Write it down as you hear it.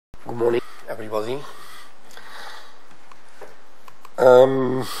Good morning, everybody.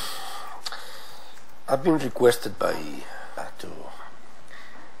 I've been requested by to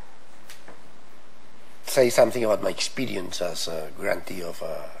say something about my experience as a grantee of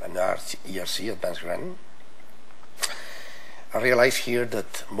an ERC advanced grant. I realize here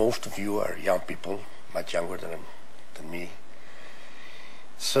that most of you are young people, much younger than me.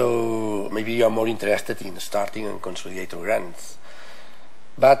 So maybe you are more interested in starting and consolidator grants.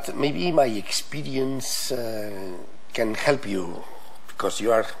 But maybe my experience can help you, because you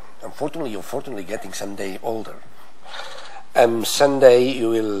are unfortunately or fortunately getting someday older. And someday you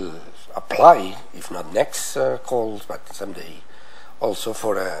will apply, if not next calls, but someday also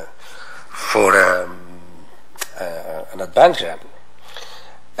for an advanced grant.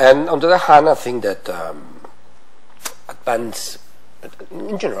 And on the other hand, I think that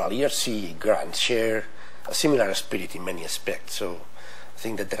in general, ERC grants share a similar spirit in many aspects. So I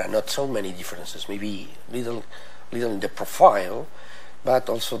think that there are not so many differences, maybe little in the profile, but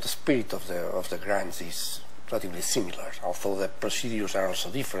also the spirit of the grants is relatively similar, although the procedures are also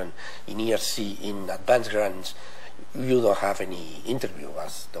different. In ERC, in advanced grants, you don't have any interview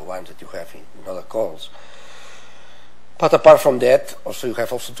as the ones that you have in other calls. But apart from that, also you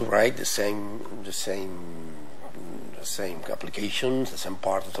have also to write the same applications, the same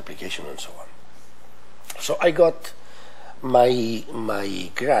part of the application, and so on. So I got my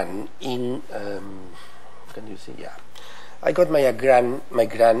grant in. Can you see? Yeah, I got my grant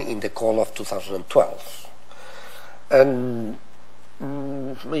in the call of 2012, and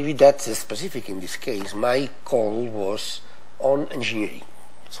maybe that's specific in this case. My call was on engineering,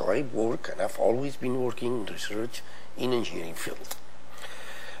 so I work, and I've always been working in research in engineering field.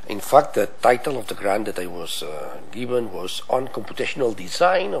 In fact, the title of the grant that I was given was on computational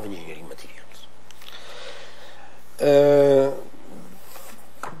design of engineering materials.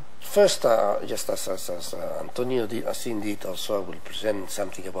 First, just as Antonio did, as he did, also I will present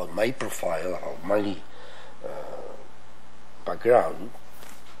something about my profile, or my background.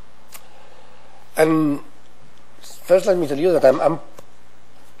 And first, let me tell you that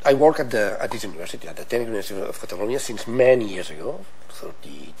I work at this university, at the Telecomunications of Catalunya, since many years ago.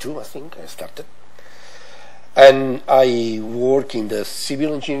 32, I think, I started. And I work in the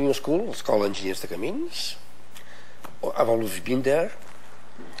civil engineering school. It's called Enginyers de Camins. I've always been there.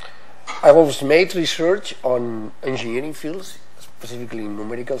 I've always made research on engineering fields, specifically in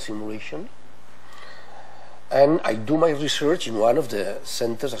numerical simulation. And I do my research in one of the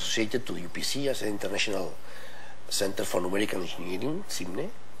centers associated to UPC as an International Center for Numerical Engineering,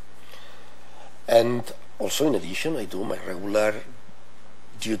 CIMNE. And also, in addition, I do my regular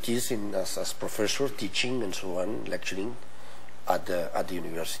duties as professor, teaching and so on, lecturing at the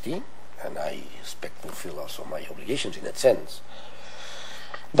university, and I expect to fulfill also my obligations in that sense.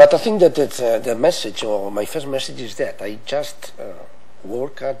 But I think that the message, or my first message, is that I just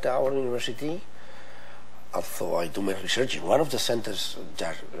work at our university, although I do my research in one of the centers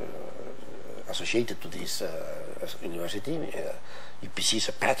that are associated to this university. UPC is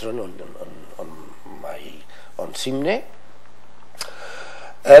a patron on CIMNE.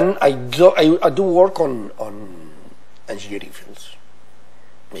 And I do work on engineering fields.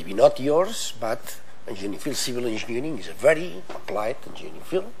 Maybe not yours, but engineering field. Civil engineering is a very applied engineering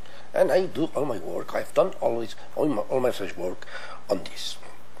field, and I do all my work. I've done always all my research work on this.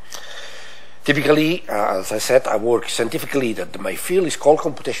 Typically, as I said, I work scientifically. That my field is called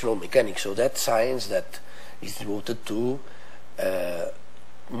computational mechanics. So that's science that is devoted to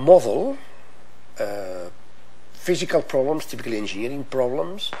model physical problems, typically engineering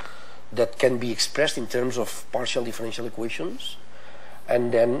problems, that can be expressed in terms of partial differential equations,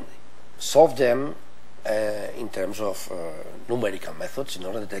 and then solve them in terms of numerical methods in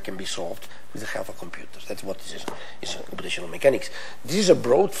order that they can be solved with the help of computers. That's what this is computational mechanics. This is a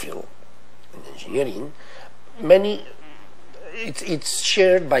broad field in engineering. It's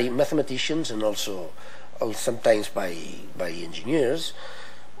shared by mathematicians and also sometimes by engineers.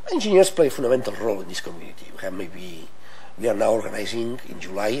 Engineers play a fundamental role in this community. We are now organizing in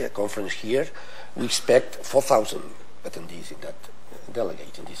July a conference here. We expect 4,000 attendees in that,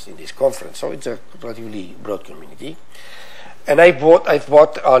 delegates in this conference. So it's a relatively broad community. And I've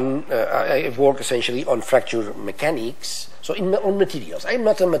worked essentially on fracture mechanics. So on materials. I'm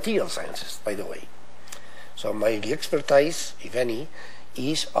not a material scientist, by the way. So my expertise, if any,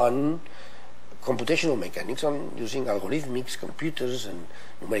 is on computational mechanics, on using algorithmics, computers, and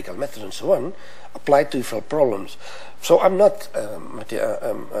numerical methods, and so on, applied to different problems. So I'm not a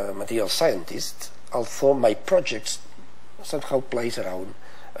material scientist, although my projects somehow plays around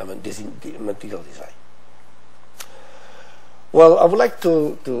this material design. Well, I would like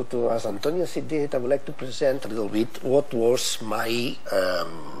to as Antonio said did, I would like to present a little bit what was my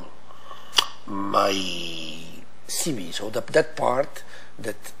my CV, so that part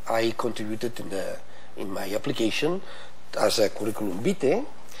that I contributed in my application as a curriculum vitae.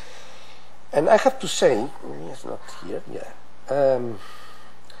 And I have to say, it's not here, yeah.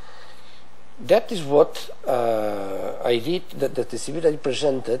 That is what I did, that the CV that I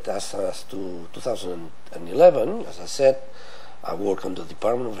presented as to 2011, as I said. I worked on the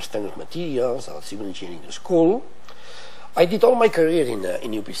Department of Standard Materials at Civil Engineering School. I did all my career in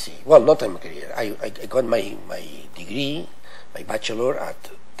UPC. Well, not my career. I got my degree, my bachelor at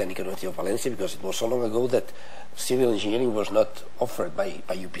Tecnològic of Valencia, because it was so long ago that civil engineering was not offered by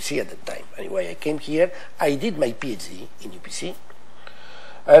UPC at that time. Anyway, I came here. I did my PhD in UPC.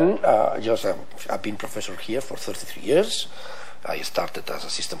 And I've been professor here for 33 years. I started as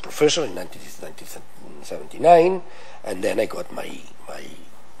assistant professor in 1979, and then I got my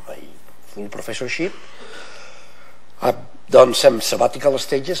full professorship. I've done some sabbatical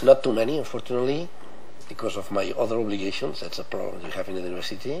stages, not too many, unfortunately, because of my other obligations. That's a problem you have in the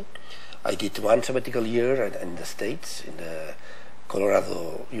university. I did one sabbatical year in the States, in the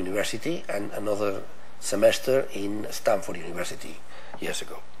Colorado University, and another semester in Stanford University years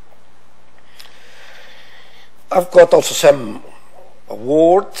ago. I've got also some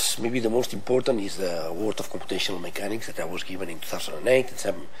awards. Maybe the most important is the Award of Computational Mechanics that I was given in 2008, and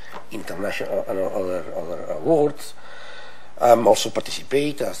some international other awards. Also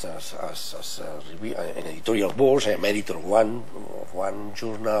participate as in editorial boards. I am editor of one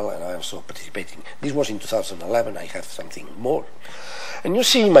journal, and I also participating. This was in 2011. I have something more. And you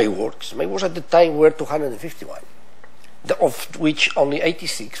see my works. My works at the time were 251, of which only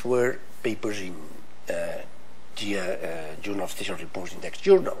 86 were papers in Journal of Station Reports Index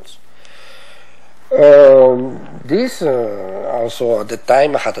journals. This also at the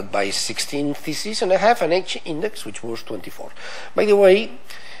time I had advised 16 theses, and I have an H index which was 24. By the way,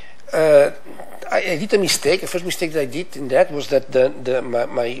 I did a mistake. The first mistake that I did in that was that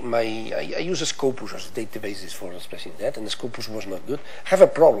I use a Scopus as a database for expressing that, and the Scopus was not good. I have a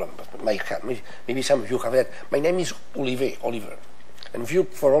problem, but maybe some of you have that. My name is Oliver, and if you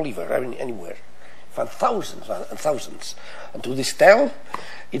look for Oliver, I mean anywhere, found thousands and thousands, and to this time,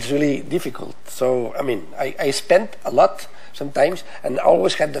 it's really difficult. So, I mean, I spent a lot sometimes, and I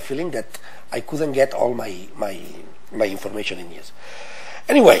always had the feeling that I couldn't get all my information in years.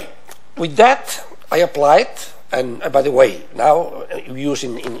 Anyway, with that, I applied, and by the way, now we use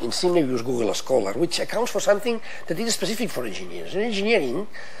in CIMNE, we use Google Scholar, which accounts for something that is specific for engineers. In engineering,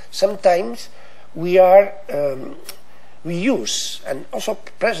 sometimes we use, and also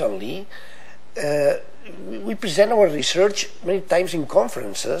presently, we present our research many times in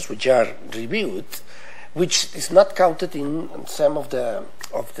conferences which are reviewed, which is not counted in some of the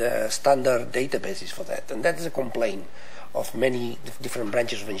standard databases for that, and that is a complaint of many different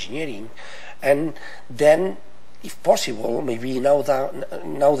branches of engineering. And then, if possible, maybe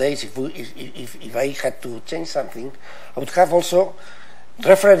nowadays, if I had to change something, I would have also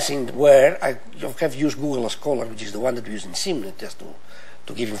referencing where I have used Google Scholar, which is the one that we use in CIMNE, just to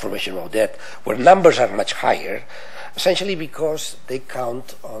give information about that, where numbers are much higher, essentially because they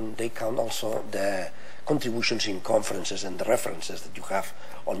count also the contributions in conferences and the references that you have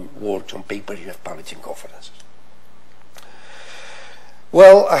on works, on papers you have published in conferences.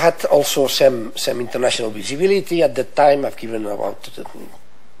 Well, I had also some international visibility. At that time, I've given about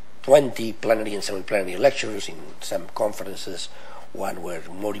 20 plenary and semi-plenary lectures in some conferences. One were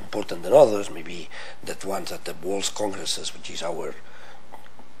more important than others, maybe that ones at the World's Congresses, which is our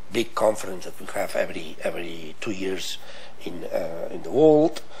big conference that we have every 2 years in the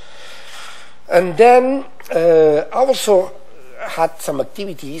world. And then I also had some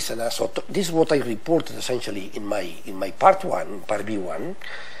activities, and so this is what I reported essentially in my part B1.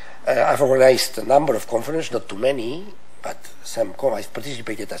 I've organized a number of conferences, not too many, but some. I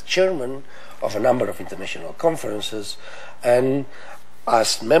participated as chairman of a number of international conferences, and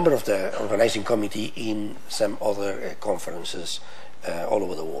as member of the organizing committee in some other conferences all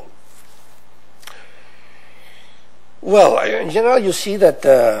over the world. Well, in general, you see that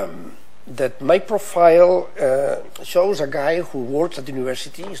that my profile shows a guy who works at the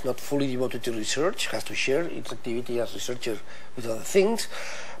university, is not fully devoted to research, has to share its activity as a researcher with other things,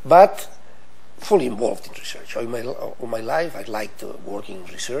 but fully involved in research. All my life, I liked working in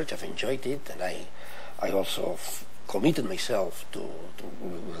research. I've enjoyed it, and I also committed myself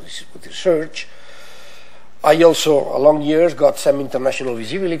with research. I also, along years, got some international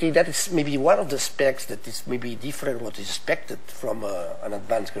visibility. That is maybe one of the specs that is maybe different what is expected from an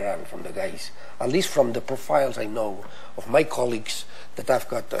advanced grant from the guys, at least from the profiles I know of my colleagues that have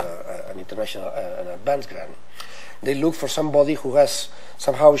got an advanced grant. They look for somebody who has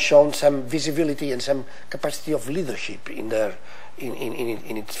somehow shown some visibility and some capacity of leadership in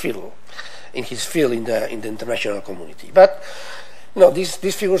its field, in his field in the international community. But no, these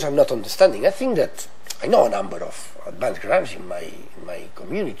figures are not understanding. I think that I know a number of advanced grants in my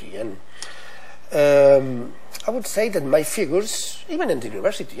community, and I would say that my figures, even in the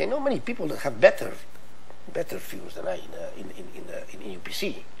university, I know many people that have better figures than I in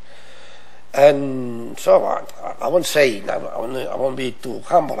UPC. And so I won't say, I won't be too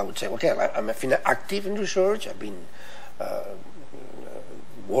humble. I would say, okay, I'm active in research. I've been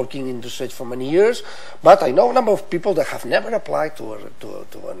working in research for many years, but I know a number of people that have never applied to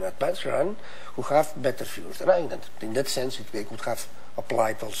an advanced grant who have better figures than I. In that sense, they could have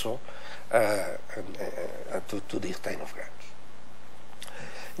applied also to these kind of grants.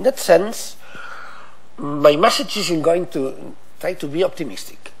 In that sense, my message is going to try to be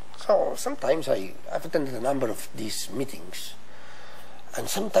optimistic. So sometimes I've attended a number of these meetings, and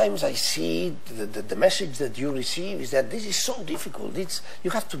sometimes I see the message that you receive is that this is so difficult.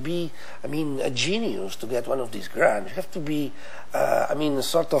 You have to be, a genius to get one of these grants. You have to be, a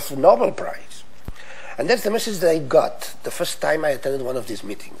sort of Nobel Prize. And that's the message that I got the first time I attended one of these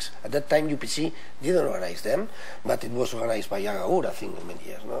meetings. At that time, UPC didn't organize them, but it was organized by Yagaur, I think, many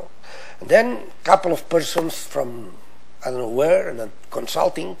years now. And then a couple of persons from, I don't know where, and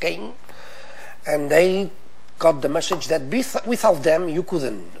consulting came, and they got the message that without them you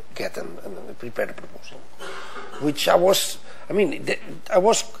couldn't get and prepare a proposal, which I was in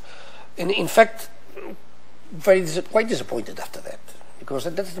fact quite disappointed after that, because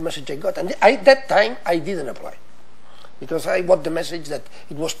that's the message I got, and at that time I didn't apply because I got the message that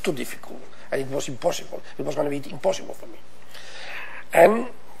it was too difficult and it was impossible. It was going to be impossible for me. And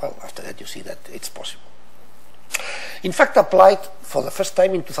well, after that you see that it's possible. In fact, I applied for the first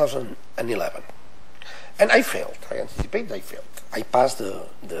time in 2011. And I failed. I anticipate I failed. I passed the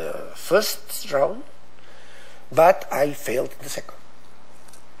first round, but I failed the second.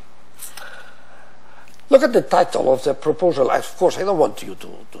 Look at the title of the proposal. Of course, I don't want you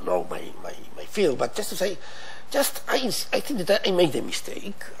to know my field, but just to say, I think that I made a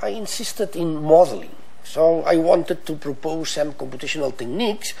mistake. I insisted in modeling. So I wanted to propose some computational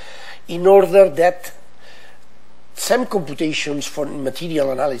techniques in order that some computations for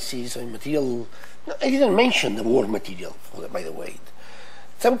material analysis or material, I didn't mention the word material, by the way.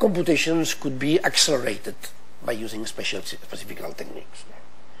 Some computations could be accelerated by using specific techniques.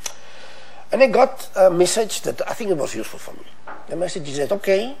 And I got a message that I think it was useful for me. The message is that,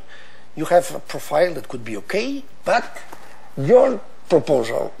 okay, you have a profile that could be okay, but your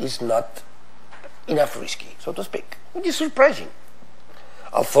proposal is not enough risky, so to speak, which is surprising.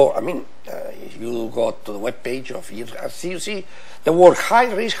 Although, if you go to the web page of ERC, you see the word high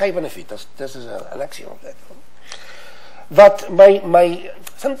risk, high benefit. This is an axiom of that. But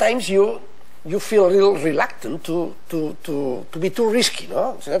sometimes you feel a little reluctant to be too risky,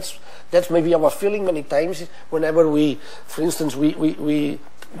 no? So that's maybe our feeling many times whenever for instance, we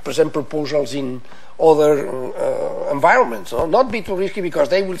present proposals in other environments, no? Not be too risky because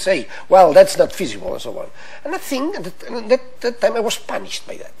they will say, well, that's not feasible and so on. And I think at that time I was punished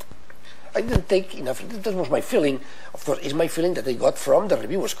by that. I didn't take enough. That was my feeling. Of course, it's my feeling that I got from the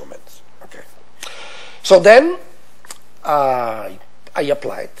reviewers' comments. Okay. So then I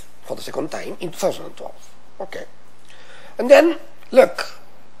applied for the second time in 2012. Okay. And then, look,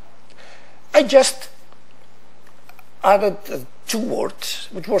 I just added two words,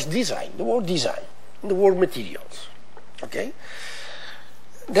 which was design, the word design, and the word materials. Okay.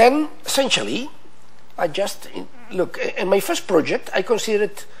 Then, essentially, I just, look, in my first project, I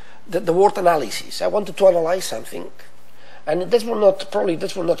considered the word analysis. I wanted to analyze something, and that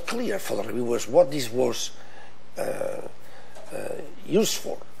was not clear for the reviewers what this was used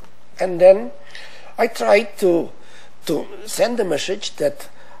for. And then I tried to send the message that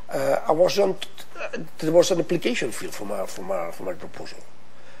there was an application field for my proposal,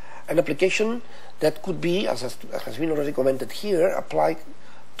 an application that could be, as has been already commented here, applied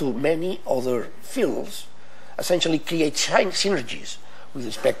to many other fields, essentially create synergies with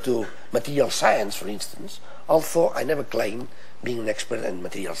respect to material science, for instance, although I never claimed being an expert in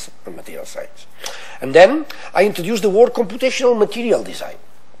material science. And then I introduced the word computational material design,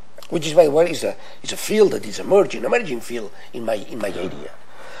 which is, by the way, is a field that is emerging field in my area.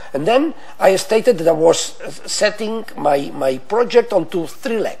 And then I stated that I was setting my project onto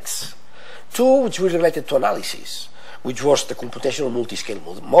three legs. Two, which were related to analysis, which was the computational multi-scale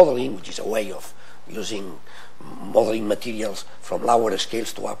modeling, which is a way of using modeling materials from lower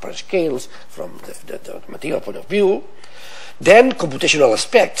scales to upper scales from the material point of view. Then computational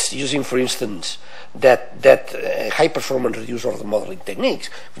aspects, using, for instance, that high-performance reduced order modeling techniques,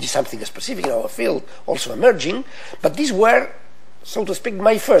 which is something specific in our field, also emerging. But these were, so to speak,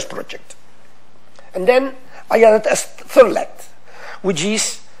 my first project. And then I added a third leg, which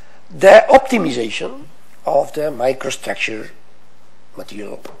is the optimization of the microstructure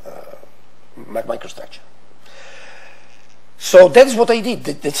material, microstructure. So that's what I did.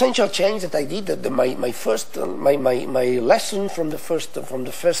 The essential change that I did, my lesson from the first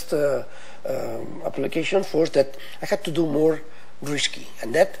application was that I had to do more risky,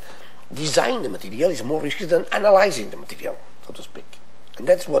 and that design the material is more risky than analyzing the material, so to speak. And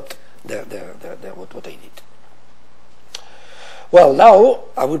that's what what I did. Well, now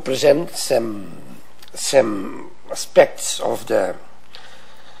I will present some aspects of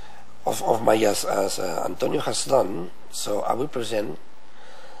my as Antonio has done. So I will present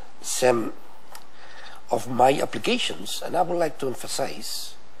some of my applications, and I would like to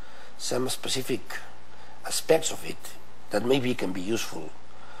emphasize some specific aspects of it that maybe can be useful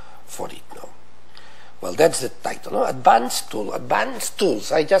for it. No? Well, that's the title. No? Advanced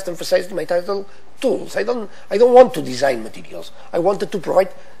tools. I just emphasized in my title tools. I don't want to design materials. I wanted to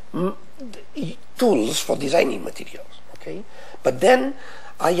provide tools for designing materials. Okay, but then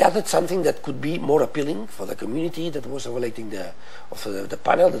I added something that could be more appealing for the community that was evaluating the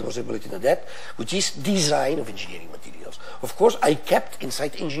panel that was evaluating that, which is design of engineering materials. Of course, I kept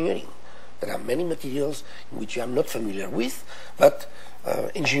inside engineering. There are many materials in which I am not familiar with, but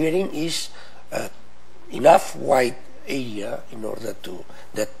engineering is enough wide area in order to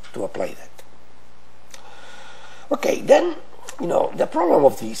apply that. Okay, then the problem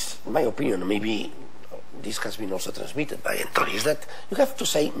of this, in my opinion, maybe this has been also transmitted by Antonio, is that you have to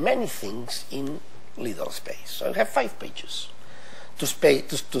say many things in little space. So you have 5 pages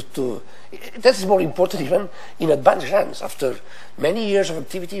that is more important even in advanced grants. After many years of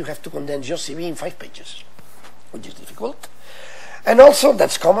activity, you have to condense your CV in 5 pages, which is difficult. And also,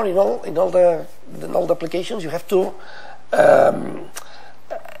 that's common in all the applications. You have to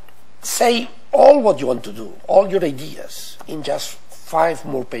say all what you want to do, all your ideas, in just 5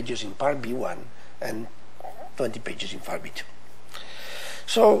 more pages in part B1 and 20 pages in part B2.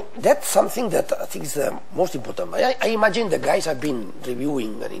 So that's something that I think is the most important. I imagine the guys have been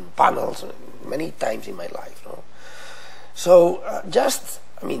reviewing and in panels many times in my life. No? So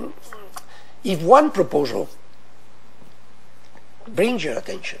if one proposal brings your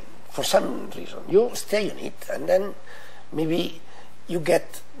attention for some reason, you stay on it, and then maybe you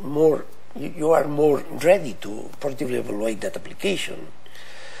get more, you are more ready to positively evaluate that application.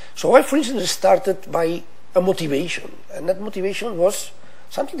 So I, for instance, started by a motivation, and that motivation was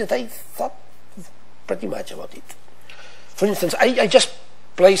something that I thought pretty much about it. For instance, I just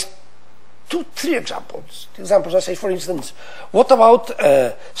placed 2-3 examples. I say, for instance, what about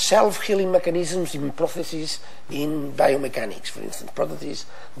self-healing mechanisms in processes in biomechanics, for instance, processes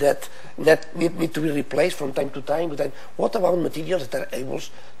that need to be replaced from time to time. What about materials that are able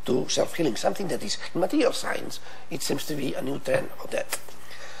to self-healing? Something that is in material science, it seems to be a new trend of that.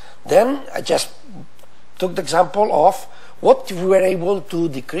 Then I just took the example of what if we were able to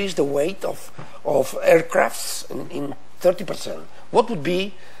decrease the weight of aircrafts in 30%. What would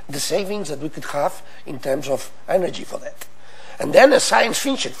be the savings that we could have in terms of energy for that? And then a science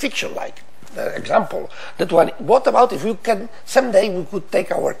fiction-like example. That one. What about if we can someday we could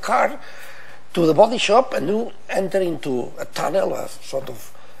take our car to the body shop and you enter into a tunnel, a sort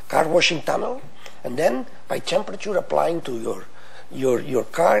of car washing tunnel, and then by temperature applying to your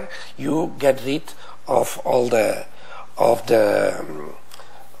car, you get rid of all the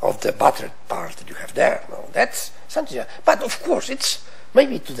battered part that you have there. No, that's something. But of course,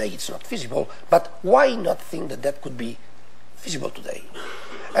 maybe today it's not feasible. But why not think that that could be feasible today?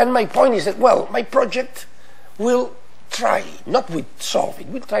 And my point is that, well, my project will try, not will solve it,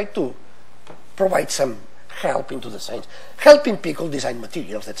 will try to provide some help into the science, helping people design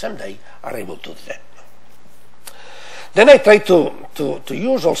materials that someday are able to do that. Then I try to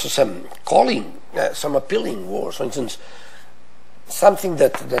use also some some appealing words. For instance, something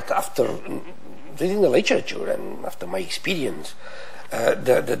that after reading the literature and after my experience,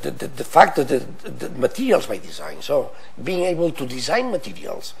 the fact that the materials by design, so being able to design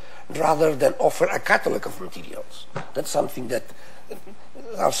materials rather than offer a catalog of materials, that's something that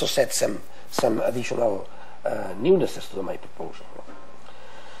also sets some additional newnesses to my proposal.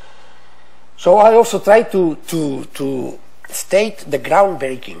 So I also try to state the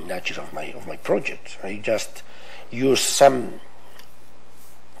groundbreaking nature of my project. I just use some.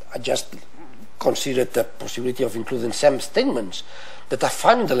 I just considered the possibility of including some statements that I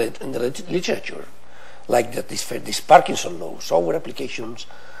found in the literature, like that this Parkinson law, software applications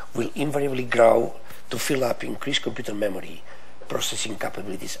will invariably grow to fill up increased computer memory, processing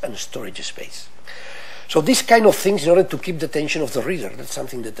capabilities, and storage space. So these kind of things, in order to keep the attention of the reader, that's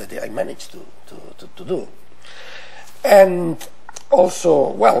something that I managed to do. And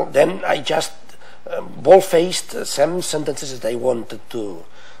also, well, then I just bold-faced some sentences that I wanted to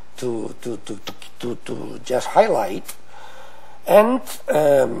just highlight, and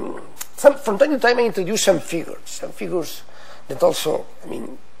from time to time I introduce some figures that also, I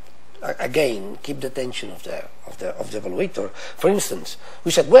mean, again, keep the attention of the evaluator. For instance,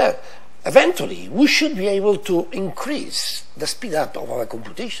 we said, well, eventually we should be able to increase the speed up of our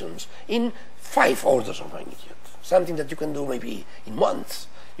computations in 5 orders of magnitude. Something that you can do maybe in months,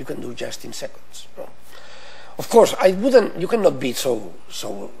 you can do just in seconds. No? Of course, you cannot be so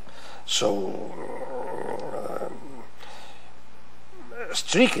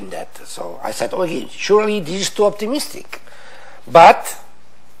strict in that. So I said, okay, surely this is too optimistic. But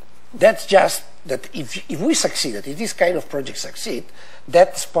that's just that if we succeed, if this kind of project succeed,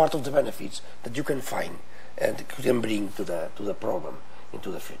 that's part of the benefits that you can find and can bring to the problem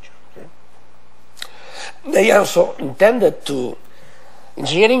into the future. Okay? They also intended to.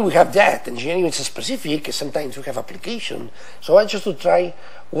 Engineering, we have that. Engineering is specific. Sometimes we have application. So I just to try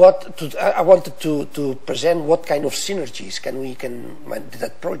I wanted to present what kind of synergies can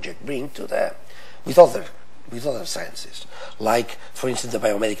that project bring to with other sciences, like for instance the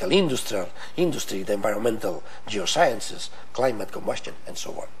biomedical industry, the environmental geosciences, climate combustion, and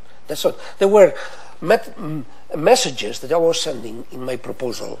so on. That's what there were messages that I was sending in my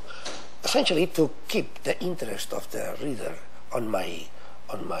proposal, essentially to keep the interest of the reader on my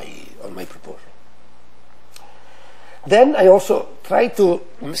proposal. Then I also try to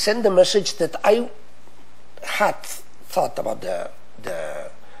send the message that I had thought about the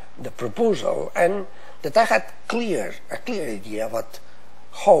proposal, and that I had a clear idea about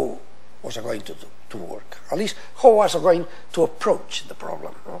how was I going to work, at least how was I going to approach the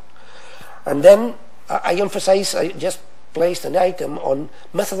problem. No? And then I just placed an item on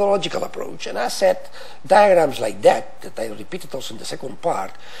methodological approach, and I set diagrams like that I repeated also in the second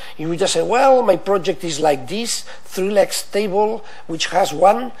part. You would just say, well, my project is like this 3-leg table, which has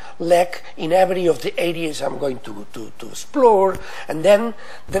 1 leg in every of the areas I'm going to explore, and then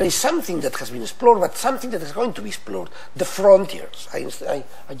there is something that has been explored, but something that is going to be explored, the frontiers. I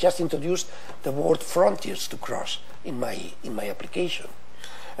just introduced the word frontiers to cross in my application.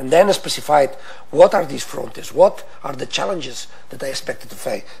 And then I specified what are these frontiers, what are the challenges that I expected to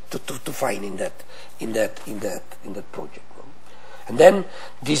find in that project. And then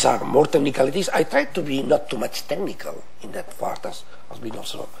these are more technicalities. I tried to be not too much technical in that part, as has been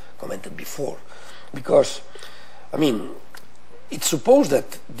also commented before, because I mean it's supposed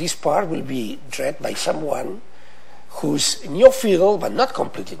that this part will be read by someone who's in your field but not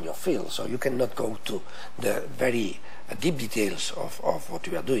completely in your field, so you cannot go to the very deep details of what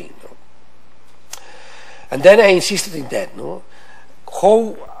we are doing. No? And then I insisted in that, no?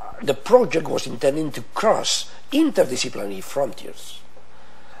 How the project was intending to cross interdisciplinary frontiers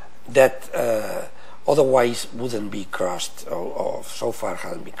that otherwise wouldn't be crossed, or so far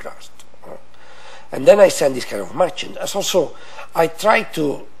hadn't been crossed. And then I sent this kind of matching. As also, I tried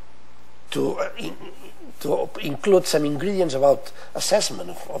to include some ingredients about assessment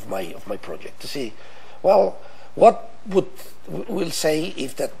of my project, to see, well, what will say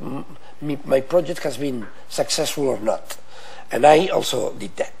if that my project has been successful or not. And I also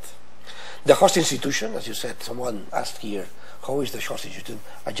did that. The host institution, as you said, someone asked here, how is the host institution?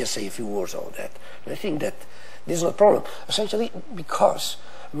 I just say a few words about that. And I think that this is not a problem. Essentially because,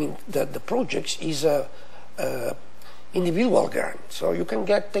 I mean, the project is a individual grant. So you can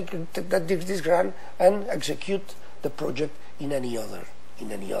take this grant and execute the project in any other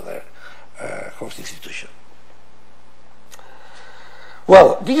host institution.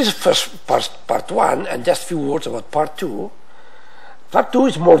 Well, this is first part 1, and just a few words about part 2. Part 2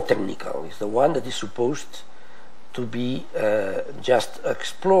 is more technical. It's the one that is supposed to be just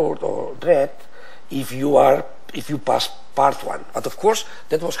explored or read if you pass part 1. But of course,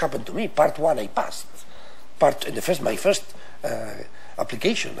 that was happened to me. Part 1 I passed. My first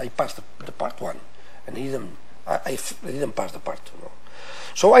application, I passed the part 1, and I didn't pass the part 2. No.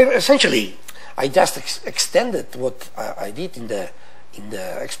 So I just extended what I did in the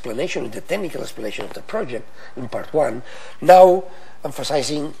explanation, in the technical explanation of the project in part 1, now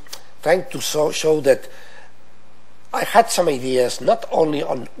emphasizing, trying to show that I had some ideas not only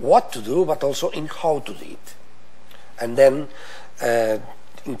on what to do, but also in how to do it. And then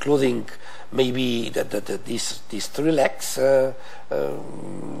including maybe these three legs,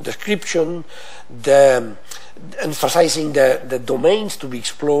 description, emphasizing the domains to be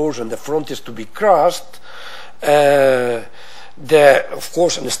explored and the frontiers to be crossed, of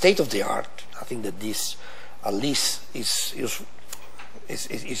course, in the state of the art. I think that this at least is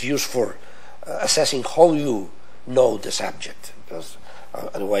used for assessing how you know the subject, because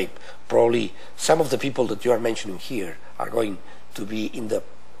anyway, probably some of the people that you are mentioning here are going to be in the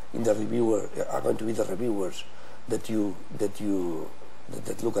reviewer, are going to be the reviewers that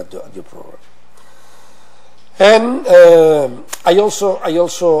look at your program. And I also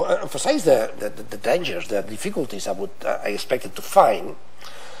emphasize the dangers, the difficulties I expected to find,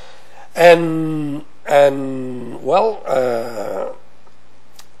 and well,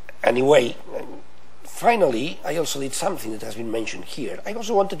 anyway. Finally, I also did something that has been mentioned here. I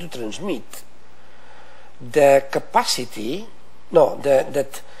also wanted to transmit the capacity,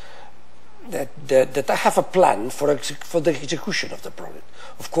 that I have a plan for the execution of the project.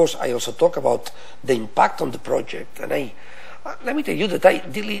 Of course, I also talk about the impact on the project, and let me tell you that I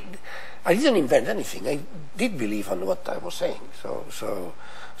didn't invent anything. I did believe on what I was saying. So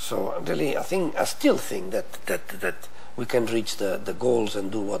really, I still think that we can reach the goals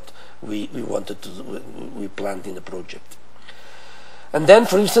and do what we wanted to do, we planned in the project. And then,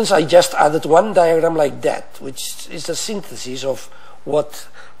 for instance, I just added one diagram like that, which is a synthesis of what,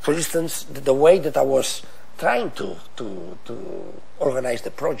 for instance, the way that I was trying to organize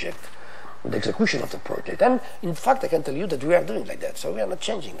the project, the execution of the project. And in fact, I can tell you that we are doing like that, so we are not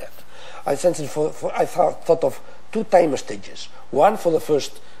changing that. I thought of two time stages, one for the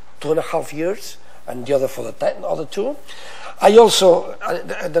first 2.5 years, and the other for the other two. I also,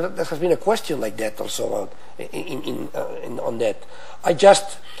 there has been a question like that also on that. I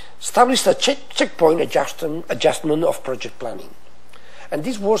just established a checkpoint adjustment of project planning. And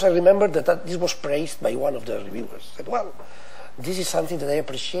this was, I remember that this was praised by one of the reviewers. Said, well, this is something that I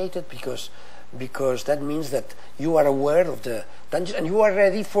appreciated because that means that you are aware of the dangers and you are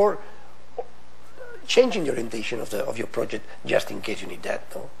ready for changing the orientation of your project just in case you need that.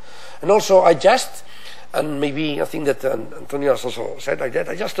 No? And also and maybe I think that Antonio has also said like that,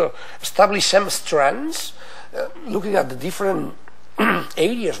 I just established some strands looking at the different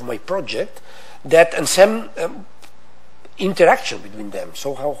areas of my project and some interaction between them.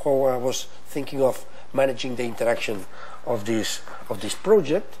 So how I was thinking of managing the interaction of this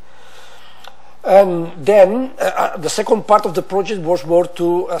project. And then the second part of the project was more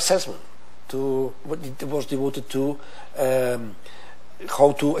to assessment. It was devoted to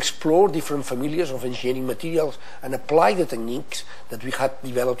how to explore different families of engineering materials and apply the techniques that we had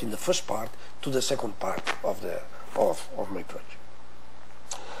developed in the first part to the second part of my project.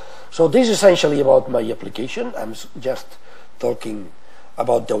 So this is essentially about my application. I'm just talking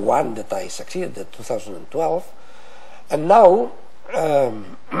about the one that I succeeded in 2012. And now let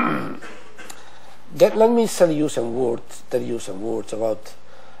me tell you some words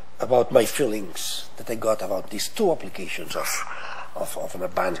about my feelings that I got about these two applications of an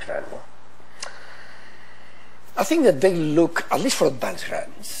advanced grant. I think that they look, at least for advanced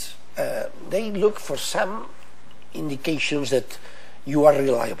grants, they look for some indications that you are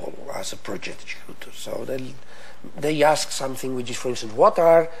reliable as a project executor. So they ask something which is, for instance, what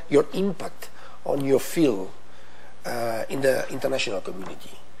are your impact on your field in the international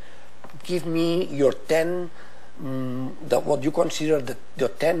community? Give me your 10 what you consider the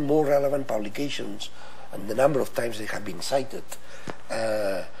 10 more relevant publications and the number of times they have been cited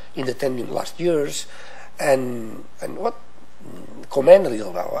in the 10 last years, and what comment a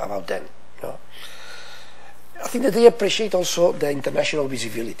little about them. You know? I think that they appreciate also the international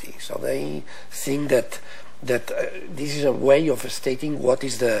visibility. So they think that this is a way of stating what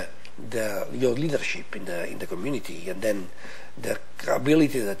is your leadership in the community, and then the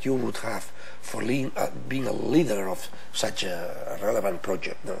ability that you would have for being a leader of such a relevant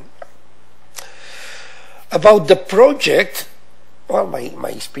project. No? About the project, well,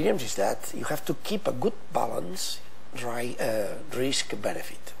 my experience is that you have to keep a good balance,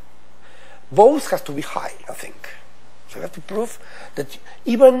 risk-benefit. Both have to be high, I think. So you have to prove that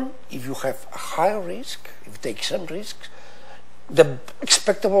even if you have a higher risk, if you take some risks, the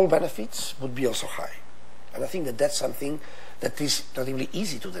expectable benefits would be also high. And I think that that's something that is relatively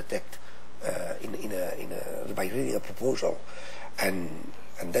easy to detect by reading a proposal, and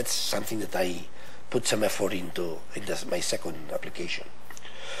that's something that I put some effort into in my second application.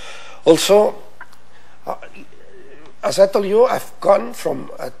 Also, as I told you, I've gone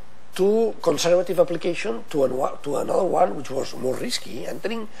from to conservative application to another one which was more risky,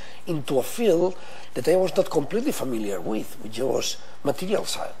 entering into a field that I was not completely familiar with, which was material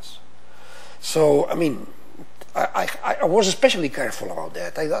science. So, I mean, I was especially careful about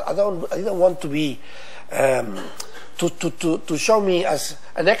that. I didn't want to be to show me as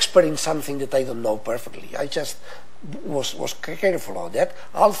an expert in something that I don't know perfectly. I just was careful about that.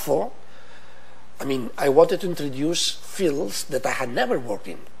 Also, I mean, I wanted to introduce fields that I had never worked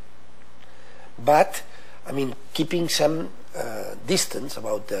in, but I mean, keeping some distance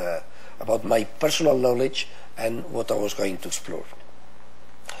about my personal knowledge and what I was going to explore.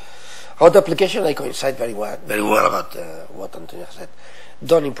 About the application, I coincide very well about what Antonio said.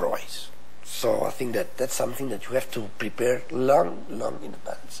 Don't improvise. So I think that that's something that you have to prepare long in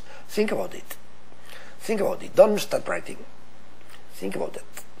advance. Think about it. Think about it. Don't start writing. Think about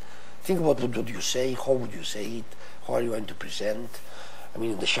it. Think about what would you say, how would you say it, how are you going to present. I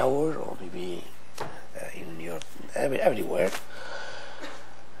mean, in the shower or maybe in your everywhere.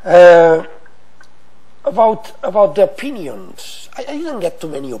 About the opinions, I didn't get too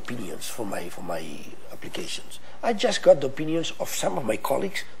many opinions for my applications. I just got the opinions of some of my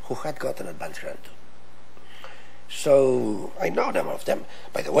colleagues who had got an advanced grant. So I know them of them.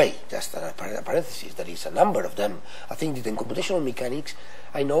 By the way, just a parenthesis, there is a number of them. I think that in computational mechanics,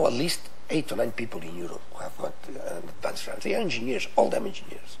 I know at least 8 or 9 people in Europe who have got an advanced grant. They are engineers, all them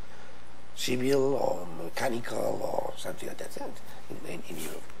engineers, civil or mechanical or something like that in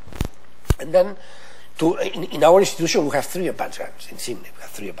Europe. And then in our institution, we have 3 advanced grants. In SIMNE, we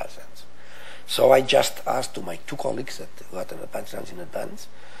have 3 advanced grants. So I just asked to my 2 colleagues that got an advanced grant in advance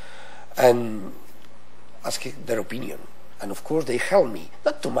and asked their opinion. And of course, they helped me.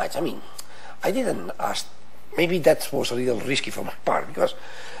 Not too much. I mean, I didn't ask. Maybe that was a little risky from my part,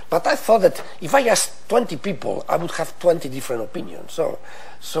 but I thought that if I asked 20 people, I would have 20 different opinions.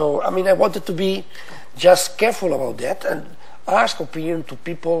 So I mean, I wanted to be just careful about that and ask opinion to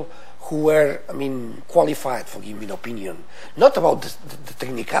people who were, I mean, qualified for giving an opinion, not about the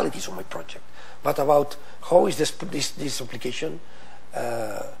technicalities of my project, but about how is this application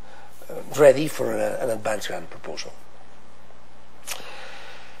ready for an advanced grant proposal.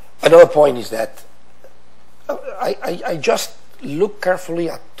 Another point is that I just look carefully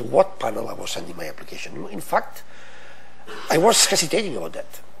at to what panel I was sending my application. In fact, I was hesitating about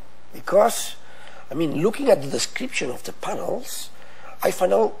that because, I mean, looking at the description of the panels, I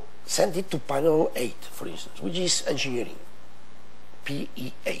finally sent it to panel 8, for instance, which is engineering,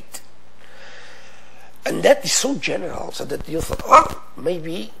 PE8. And that is so general, so that you thought, oh,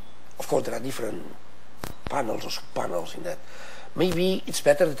 maybe, of course there are different panels or sub-panels in that. Maybe it's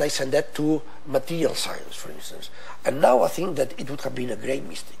better that I send that to material science, for instance. And now I think that it would have been a great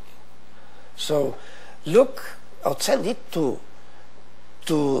mistake. So look, I'll send it to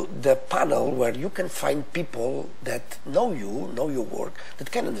the panel where you can find people that know you, know your work, that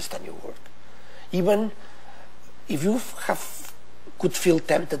can understand your work. Even if you could feel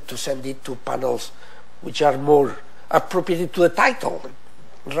tempted to send it to panels which are more appropriate to the title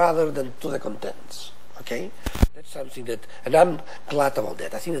rather than to the contents. Okay, that's something that, and I'm glad about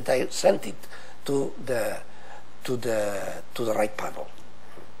that. I think that I sent it to the right panel.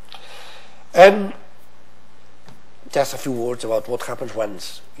 And just a few words about what happens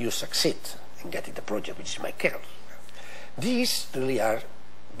once you succeed in getting the project, which is my case. These really are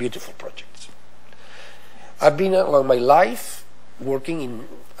beautiful projects. I've been along my life working in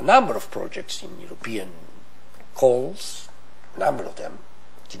a number of projects in European calls, a number of them,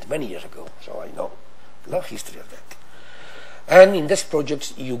 did many years ago, so I know a long history of that. And in these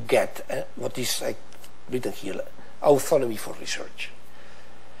projects you get what is written here, autonomy for research.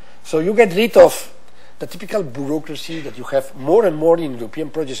 So you get rid of the typical bureaucracy that you have more and more in European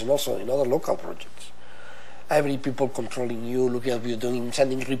projects and also in other local projects. Every people controlling you, looking at what you're doing,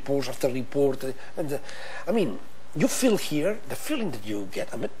 sending reports after report. I mean, you feel here, the feeling that you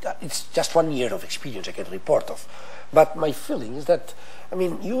get, I mean, it's just 1 year of experience I can report of. But my feeling is that, I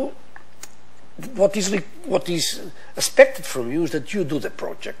mean, what is expected from you is that you do the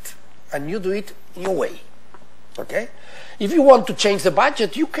project and you do it in your way. Okay? If you want to change the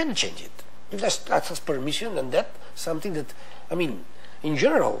budget, you can change it. If that has permission, and that's something that, I mean, in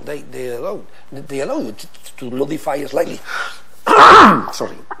general, they allow you to modify slightly.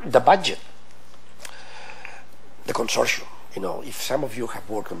 Sorry, the budget, the consortium. You know, if some of you have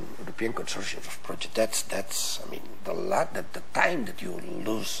worked on European consortiums of projects, that's I mean, the time that you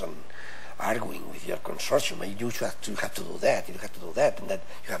lose on arguing with your consortium, you have to do that, you have to do that, and that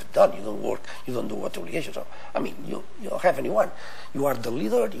you have done. You don't work, you don't do what obligations are. I mean, you don't have anyone. You are the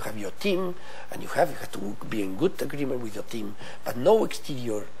leader, you have your team, and you have to be in good agreement with your team, but no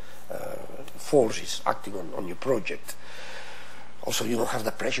exterior forces acting on your project. Also, you don't have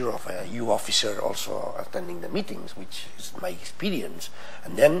the pressure of a new officer also attending the meetings, which is my experience.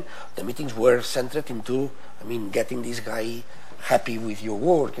 And then the meetings were centered into, getting this guy happy with your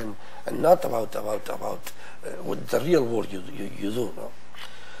work, and not about what the real work you do. No?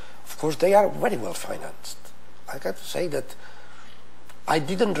 Of course, they are very well financed. I got to say that I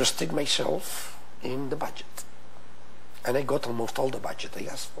didn't restrict myself in the budget, and I got almost all the budget I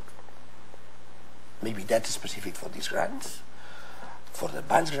asked for. Maybe that's specific for these grants, for the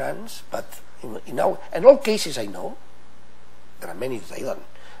advanced grants, but in all cases I know, there are many that I don't,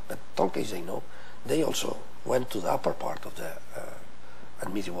 but in all cases I know, they also went to the upper part of the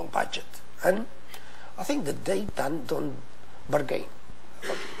admissible budget. And I think that they don't bargain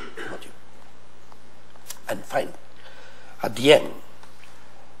about you. And finally, at the end,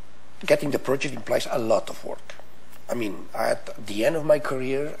 getting the project implies a lot of work. At the end of my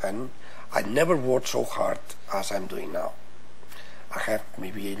career, and I never worked so hard as I'm doing now. I have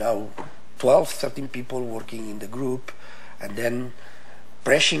maybe now 12, 13 people working in the group, and then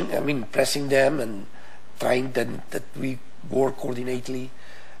pressing them and trying that we work coordinately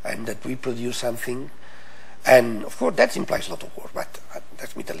and that we produce something. And of course that implies a lot of work, but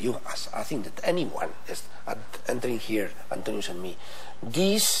let me tell you, I think that anyone is entering here, Antonius and me,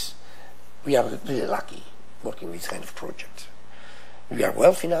 we are really lucky working with this kind of project. We are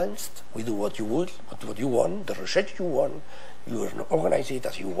well financed, we do what you want, the research you want, you organize it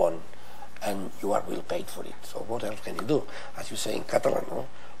as you want, and you are well paid for it. So what else can you do? As you say in Catalan, no?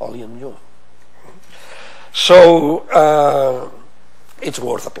 Only on you. So it's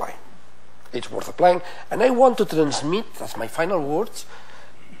worth applying. It's worth applying, and I want to transmit as my final words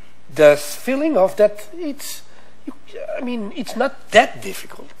the feeling of that it's not that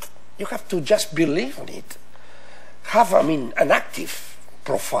difficult. You have to just believe in it. Have an active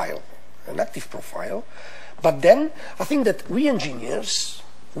profile, but then I think that we engineers,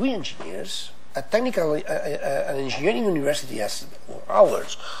 a technical an engineering university as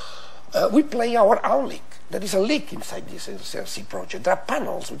ours, we play our own league. There is a league inside this SRC project. There are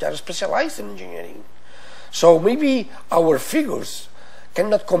panels which are specialized in engineering. So maybe our figures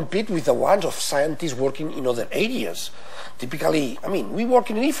cannot compete with the ones of scientists working in other areas. Typically, we work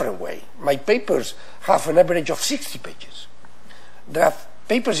in a different way. My papers have an average of 60 pages. There are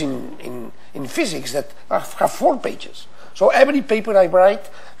papers in physics that have 4 pages. So every paper I write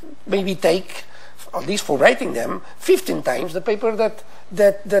maybe take, at least for writing them, 15 times the paper that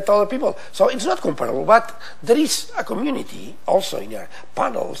other people. So it's not comparable, but there is a community also in our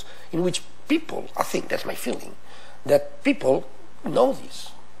panels in which people, I think that's my feeling, that people know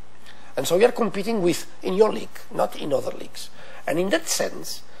this. And so we are competing in your league, not in other leagues. And in that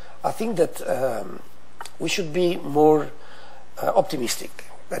sense, I think that we should be more optimistic.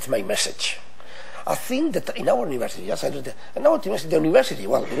 That's my message. I think that in our university, the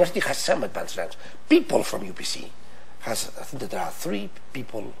university has some advanced grants. People from UPC I think that there are 3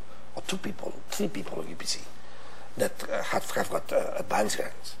 people of UPC that have got advanced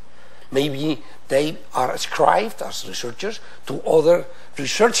grants. Maybe they are ascribed as researchers to other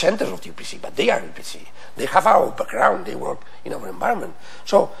research centers of the UPC, but they are UPC. They have our background, they work in our environment.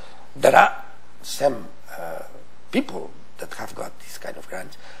 So there are some people that have got this kind of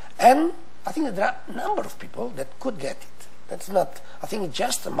grants. And I think that there are a number of people that could get it. That's not, I think it's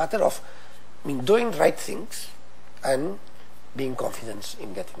just a matter of doing right things and being confident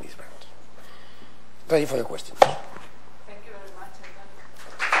in getting these grants. Ready for your questions. Thank you very much.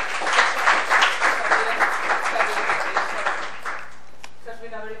 It has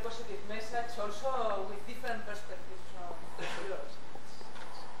been a very positive message, also with different perspectives from yours.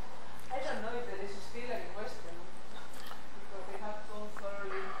 I don't know if there is still any question, because we have gone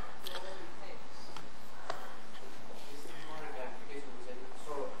thoroughly through all the things. More clarification.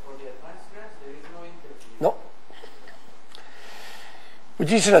 So for the advanced grants, there is no interview? No.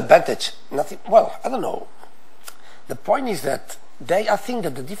 Which is an advantage. Nothing. Well, I don't know. The point is that I think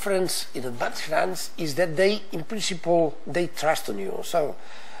that the difference in advanced grants is that in principle, they trust on you. So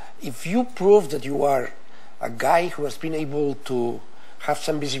if you prove that you are a guy who has been able to have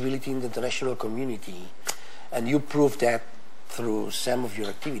some visibility in the international community, and you prove that through some of your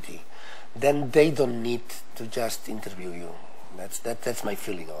activity, then they don't need to just interview you. That's my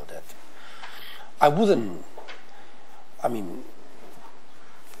feeling of that. I wouldn't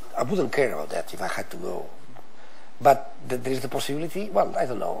care about that if I had to go. But there is the possibility, well, I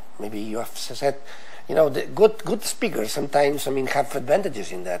don't know, maybe you have said, the good speakers sometimes, have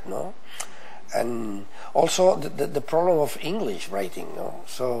advantages in that, no? And also the problem of English writing, no?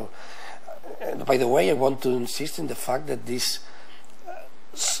 So, by the way, I want to insist on the fact that this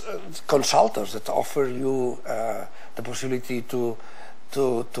consultants that offer you the possibility to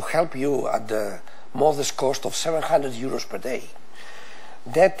help you at the modest cost of 700 euros per day.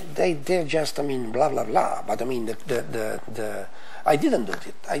 That they're just, I mean, blah blah blah. But I mean, I didn't do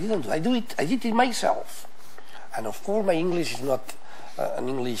it. I did it myself. And of course, my English is not an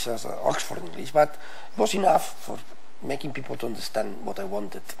English as Oxford English, but it was enough for making people to understand what I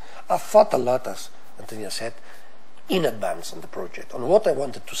wanted. I thought a lot, as Antonia said, in advance on the project, on what I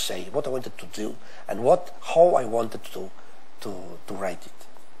wanted to say, what I wanted to do, and how I wanted to write it.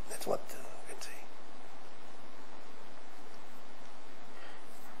 That's what I can say.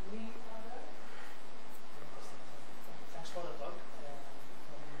 Thanks for the talk.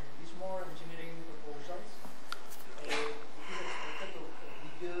 These more engineering proposals, is it expected to be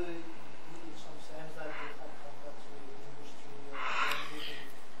good in some sense that they have contacts with industry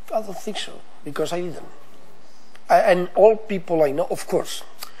or I don't think so, because I didn't. And all people I know, of course,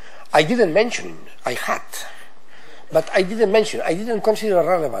 I didn't mention, I had, but I didn't mention, I didn't consider it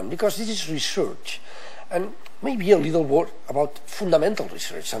relevant, because this is research, and maybe a little word about fundamental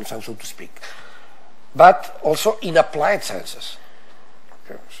research, so to speak, but also in applied sciences.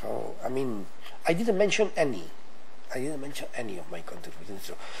 Okay, so, I mean, I didn't mention any of my contributions.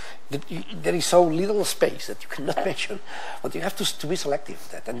 So there is so little space that you cannot mention, but you have to be selective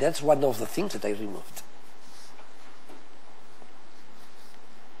of that, and that's one of the things that I removed.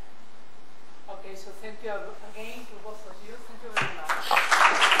 Okay, so thank you again to both of you.